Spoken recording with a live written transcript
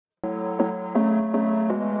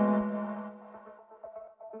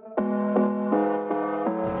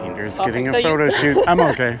Andrew's getting a photo shoot. I'm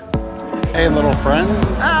okay. Hey, little friends.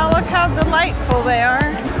 Oh, look how delightful they are.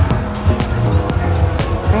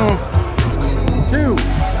 Two.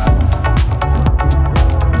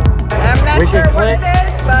 I'm not sure what it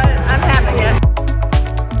is, but I'm having it.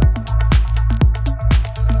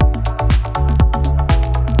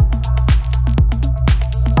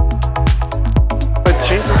 It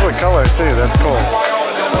changes the color too, that's cool.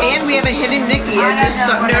 And we have a hidden Mickey, I just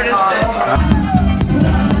noticed it.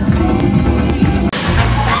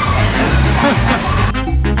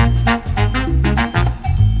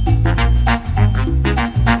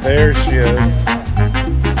 There she is.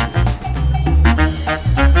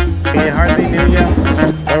 He hardly knew you.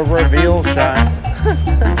 A reveal shot.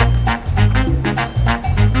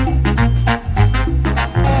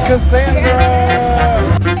 Cassandra!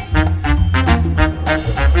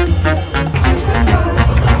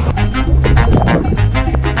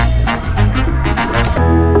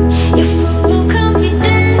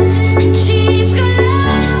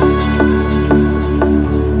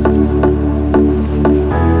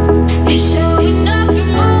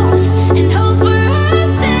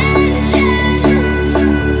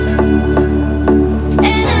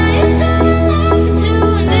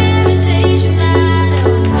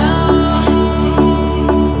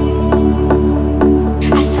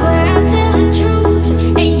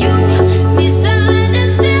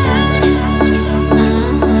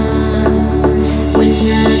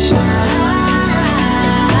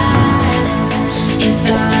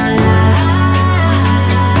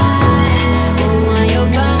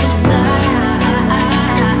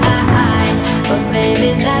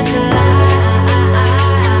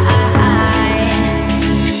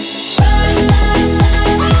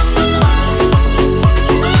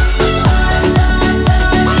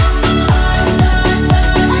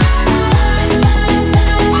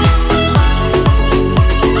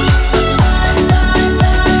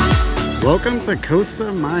 Welcome to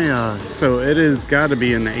Costa Maya. So it has got to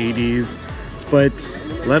be in the 80s, but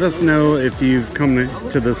let us know if you've come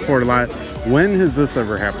to this port a lot. When has this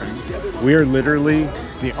ever happened? We are literally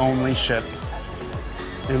the only ship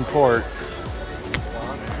in port.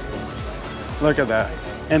 Look at that.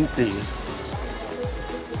 Empty.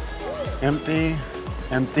 Empty.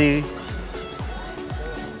 Empty.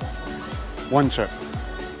 One ship.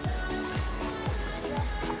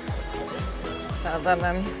 Now that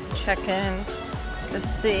I'm checking to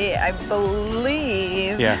see, I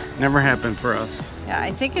believe. Yeah, never happened for us. Yeah,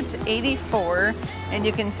 I think it's 84, and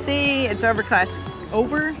you can see it's overcast.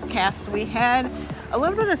 We had a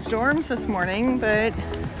little bit of storms this morning, but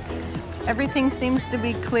everything seems to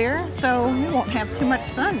be clear, so we won't have too much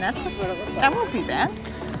sun. That won't be bad.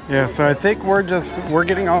 Yeah, so I think we're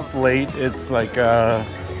getting off late. It's like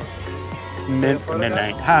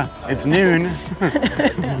midnight. It's noon.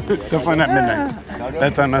 Definitely not midnight.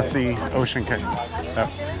 That's on Messy Ocean Cay.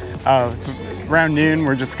 It's around noon.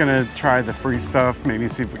 We're just gonna try the free stuff. Maybe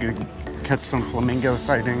see if we can catch some flamingo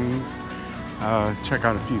sightings. Check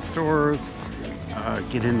out a few stores.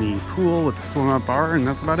 Get in the pool with the swim up bar, and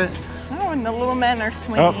that's about it. Oh, and the little men are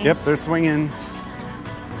swinging. Oh, yep, they're swinging.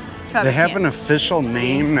 They have an official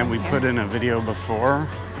name that we put in a video before.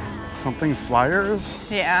 Something Flyers?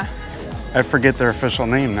 Yeah. I forget their official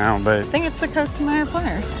name now, but... I think it's the Costa Maya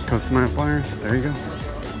Flyers. Costa Maya Flyers, there you go.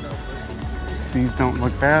 Seas don't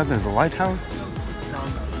look bad, there's a lighthouse.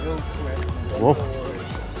 Whoa.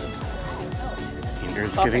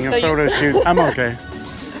 Andrew's getting a photo shoot. I'm okay.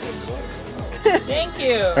 Thank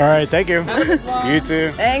you. All right, thank you. You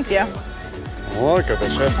too. Thank you. Look at the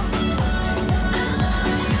ship.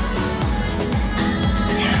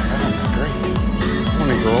 Yeah, that's great. I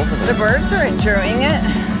want to go over there. The birds are enjoying it.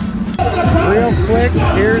 Real quick,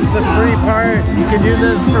 here's the free part. You can do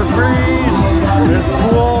this for free. There's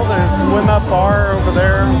pool, there's swim up bar over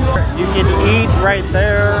there. You can eat right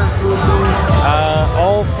there.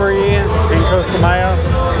 All free in Costa Maya.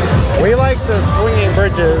 We like the swinging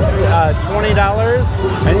bridges,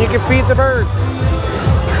 $20, and you can feed the birds.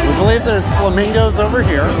 We believe there's flamingos over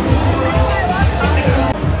here.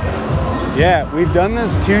 Yeah, we've done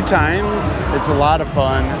this 2 times. It's a lot of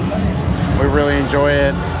fun. We really enjoy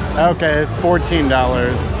it. Okay, $14.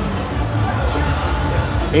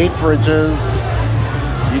 8 bridges.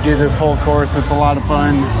 You do this whole course, it's a lot of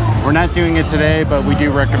fun. We're not doing it today, but we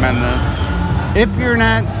do recommend this.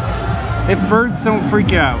 If birds don't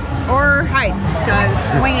freak you out. Or heights, because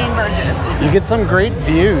swinging bridges. You get some great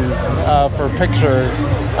views for pictures.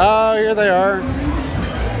 Oh, here they are.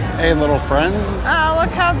 Hey, little friends. Oh,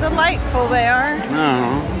 look how delightful they are.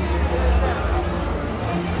 Oh.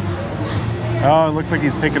 Oh, it looks like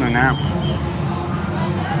he's taking a nap.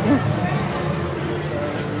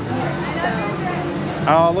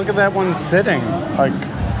 Oh, look at that one sitting, like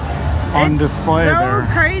on display there. It's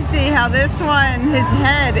so crazy how this one, his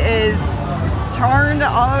head is turned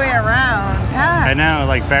all the way around. Gosh. I know,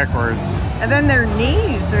 like backwards. And then their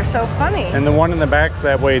knees are so funny. And the one in the back's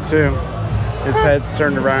that way too. His head's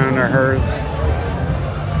turned around, or hers.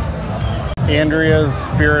 Andrea's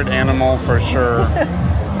spirit animal for sure,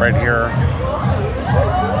 right here.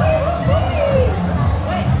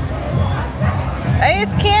 I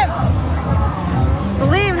just can't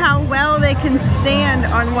believe how well they can stand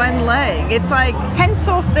on one leg. It's like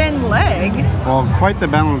pencil thin leg. Well, quite the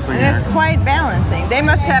balancing And it's act. quite balancing. They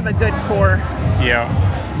must have a good core. Yeah.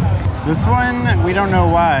 This one, we don't know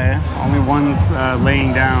why. Only one's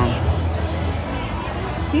laying down.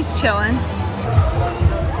 He's chilling.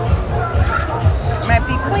 Might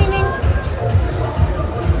be cleaning.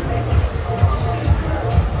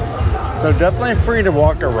 So definitely free to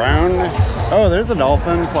walk around. Oh, there's a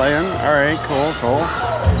dolphin playing. All right, cool, cool.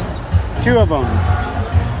 2 of them.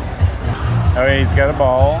 Oh, he's got a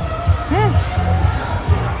ball.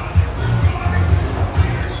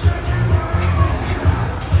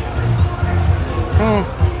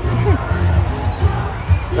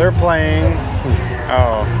 They're playing.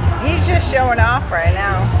 Oh. He's just showing off right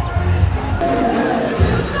now.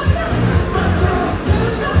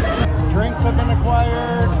 Drinks have been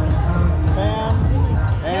acquired. Bam.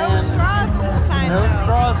 And No straws this time. no though.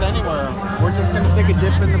 straws anywhere. We're just gonna take a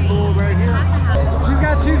dip in the pool right here. She's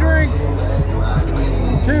got 2 drinks.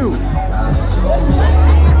 2.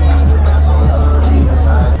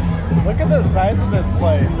 Look at the size of this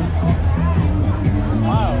place.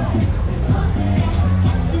 Wow.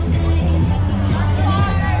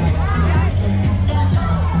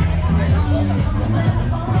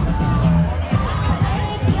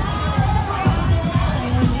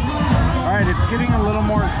 All right, it's getting a little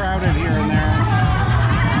more crowded here and there.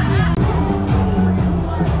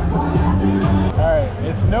 All right,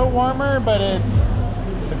 it's no warmer, but it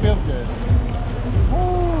feels good.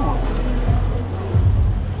 Woo.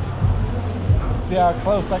 See how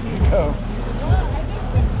close I can go.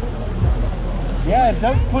 Yeah, it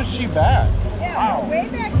does push you back. Yeah, Wow. way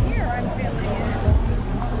back here I'm feeling it.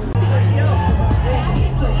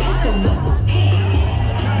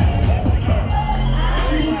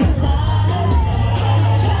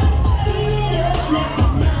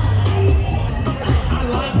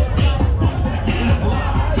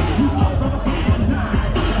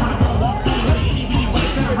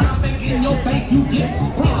 You get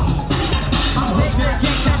sprung. I'm right there,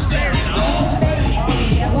 yes, I'm staring. Oh,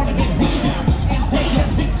 baby, I wanna get beat down and take that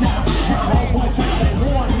big job. My boys trying to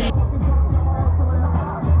warn me.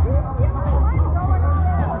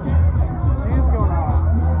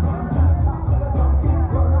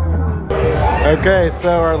 Okay,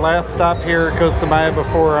 so our last stop here at Costa Maya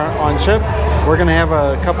before on ship. We're gonna have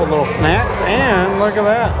a couple little snacks, and look at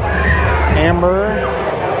that. Amber,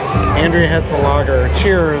 Andrea has the lager.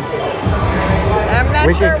 Cheers. I'm not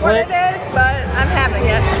We sure could what click. it is, but I'm having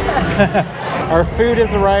it. Our food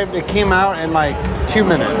has arrived. It came out in like 2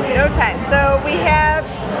 minutes. No time. So we have,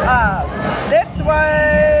 this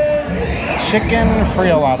was Chicken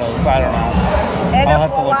frioladas. I don't know. I'll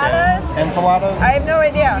have to look at it. enchiladas. Enchiladas? I have no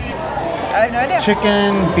idea. I have no idea.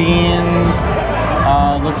 Chicken, beans,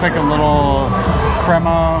 looks like a little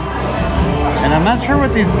crema. And I'm not sure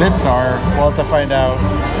what these bits are. We'll have to find out.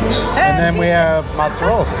 And then we have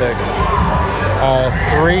mozzarella sticks.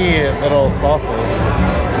 3 little sauces.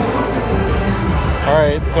 All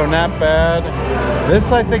right, so not bad.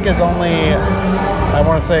 This I think is only, I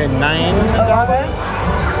want to say $9.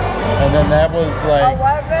 And then that was like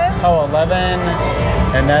 11. Oh, 11,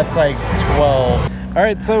 and that's like 12. All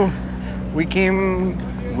right, so we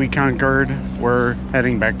conquered. We're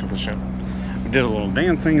heading back to the ship. We did a little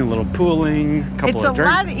dancing, a little pooling, a couple It's of a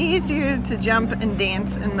drinks. lot easier to jump and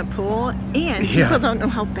dance in the pool, and Yeah. people don't know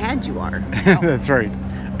how bad you are. So. That's right.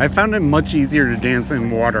 I found it much easier to dance in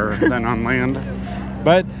water than on land.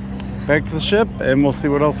 But back to the ship, and we'll see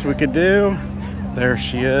what else we could do. There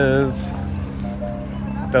she is.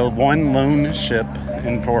 The one lone ship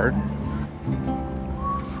in port.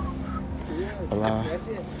 Hola.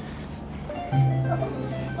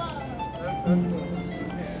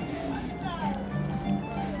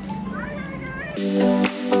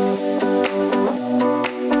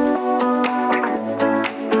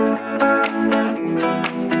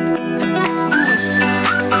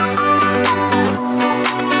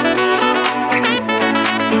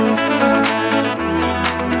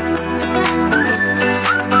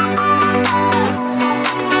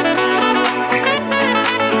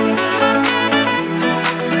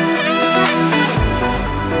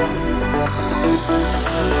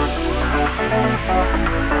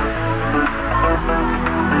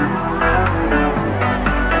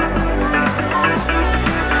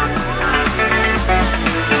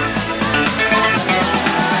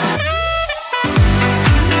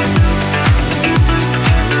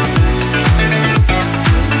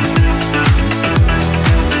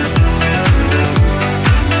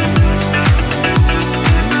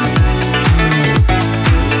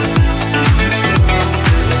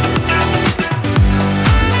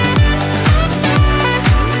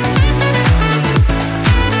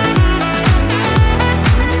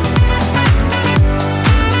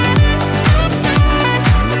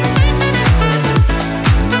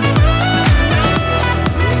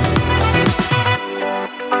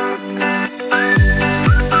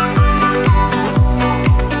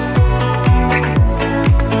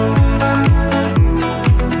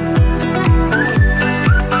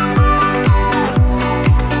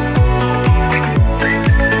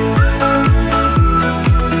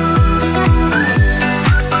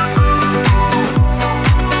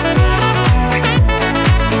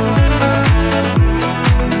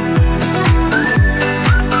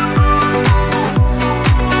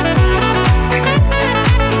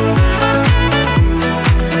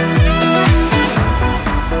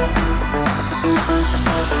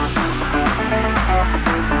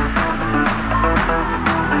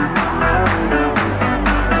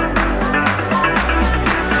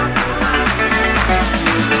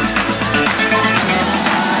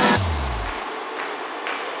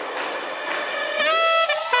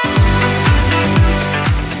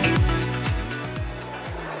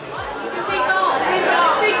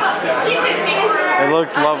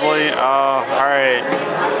 looks lovely. Oh, all right.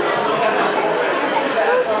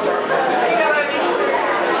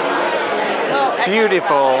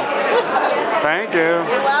 Beautiful. Thank you.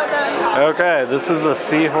 You're welcome. Okay, this is the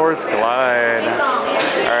seahorse glide.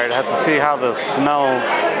 All right, I have to see how this smells.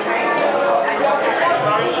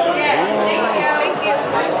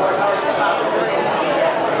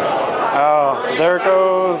 Oh, there it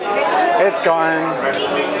goes. It's gone.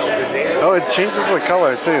 Oh, it changes the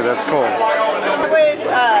color too. That's cool. With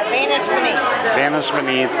Vanish Beneath. Vanish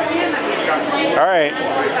beneath. All right.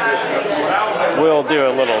 We'll do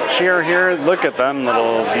a little cheer here. Look at them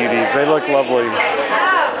little beauties. They look lovely.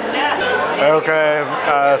 Okay,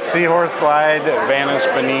 seahorse glide, vanish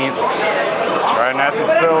beneath. Try not to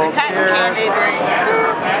spill. Cheers.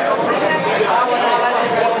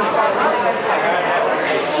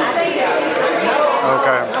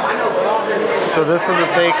 Okay. So this is a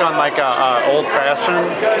take on like a old fashioned,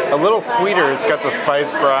 a little sweeter. It's got the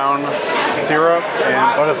spice brown syrup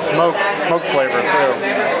and what a smoke flavor too.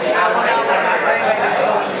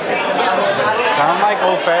 Sound like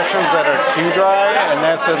old fashions that are too dry, and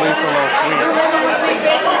that's at least a little sweet.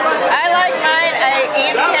 I like mine.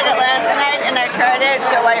 Andy had it last night, and I tried it,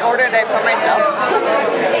 so I ordered it for myself.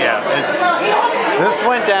 Yeah, this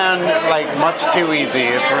went down like much too easy.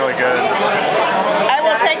 It's really good. I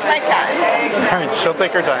will take my time. She'll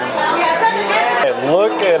take her time. Hey,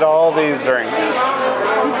 look at all these drinks.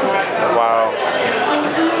 Wow.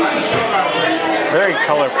 Very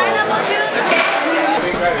colorful.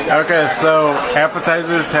 Okay, so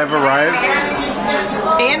appetizers have arrived.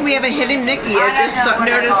 And we have a hidden Mickey. I just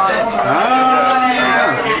noticed it. Ah,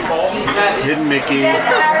 yes. Hidden Mickey.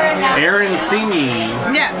 Arancini.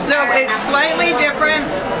 Yeah, so it's slightly different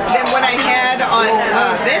than what I had on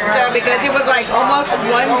Vista because it was like almost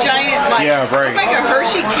one giant, like, yeah, right. like a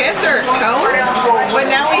Hershey Kiss or a cone.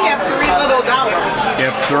 But now we have 3 little dollars.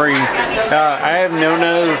 Yep, 3. I have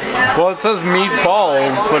Nona's, well, it says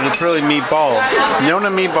meatballs, but it's really meatball. Nona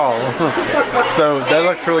meatball. So that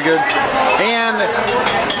looks really good. And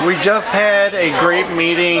we just had a great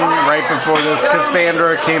meeting right before this.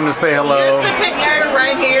 Cassandra came to say hello. Here's the picture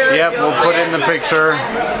right here. Yep, we'll put in the picture.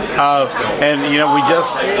 And you know, we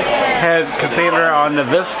just had Cassandra on the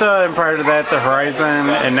Vista, and prior to that the Horizon,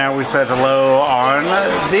 and now we said hello on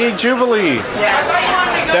the Jubilee. Yes.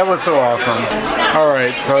 That was so awesome.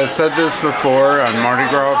 Alright, so I said this before on Mardi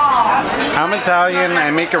Gras. I'm Italian, I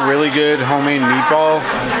make a really good homemade meatball.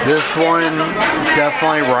 This one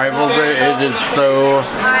definitely rivals it. It is so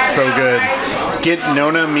good. Get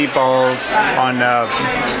Nona meatballs on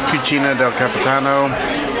Cucina Del Capitano.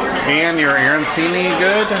 And your arancini,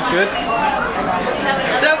 good?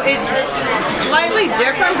 So it's slightly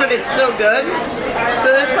different, but it's still good.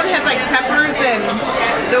 So this one has like peppers and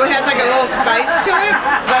so it has like a little spice to it,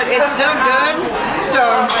 but it's still good. So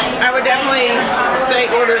I would definitely say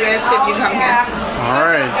order this if you come here.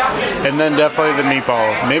 Alright. And then definitely the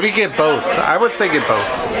meatball. Maybe get both. I would say get both.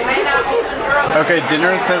 Okay,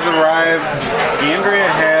 dinner has arrived. Andrea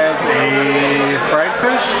has a fried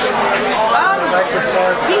fish.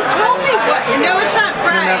 He told me what. No, it's not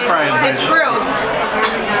fried. Not fried. It's grilled.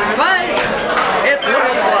 But it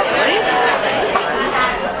looks lovely.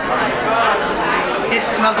 It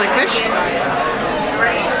smells like fish.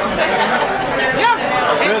 Yeah,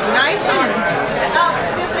 it's nice and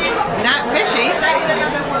not fishy.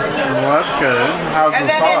 Well, that's good. How's And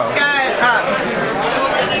the then sauce? it's got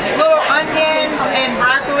little onions and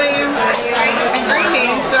broccoli and green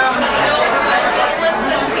beans.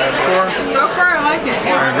 So far I like it.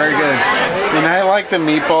 Yeah. Alright, very good. And I like the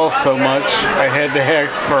meatball so much, I had to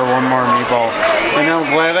ask for one more meatball. And I'm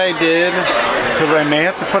glad I did, because I may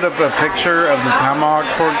have to put up a picture of the tomahawk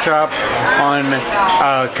pork chop on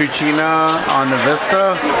Cucina on the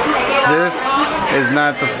Vista. This is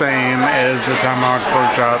not the same as the tomahawk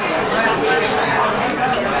pork chop.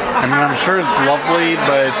 I mean, I'm sure it's lovely,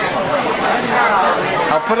 but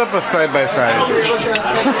I'll put up a side-by-side.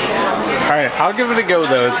 Alright, I'll give it a go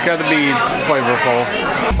though. It's got to be flavorful.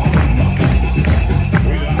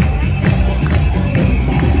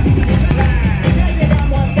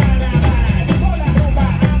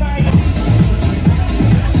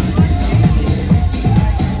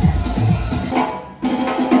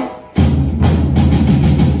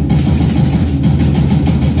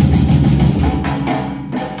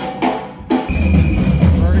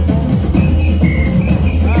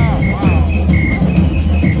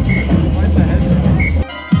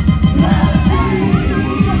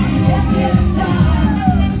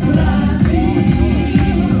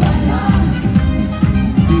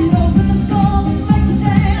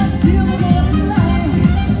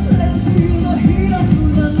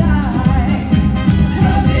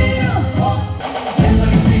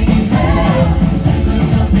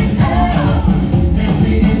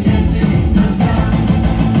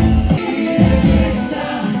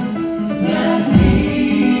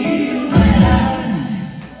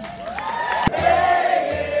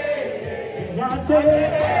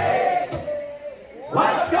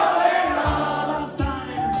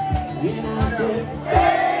 And I said,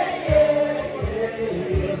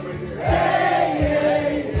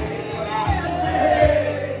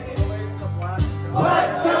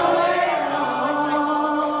 what's going on?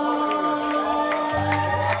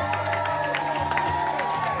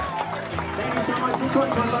 Thank you so much. This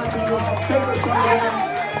one's one of my favorite songs.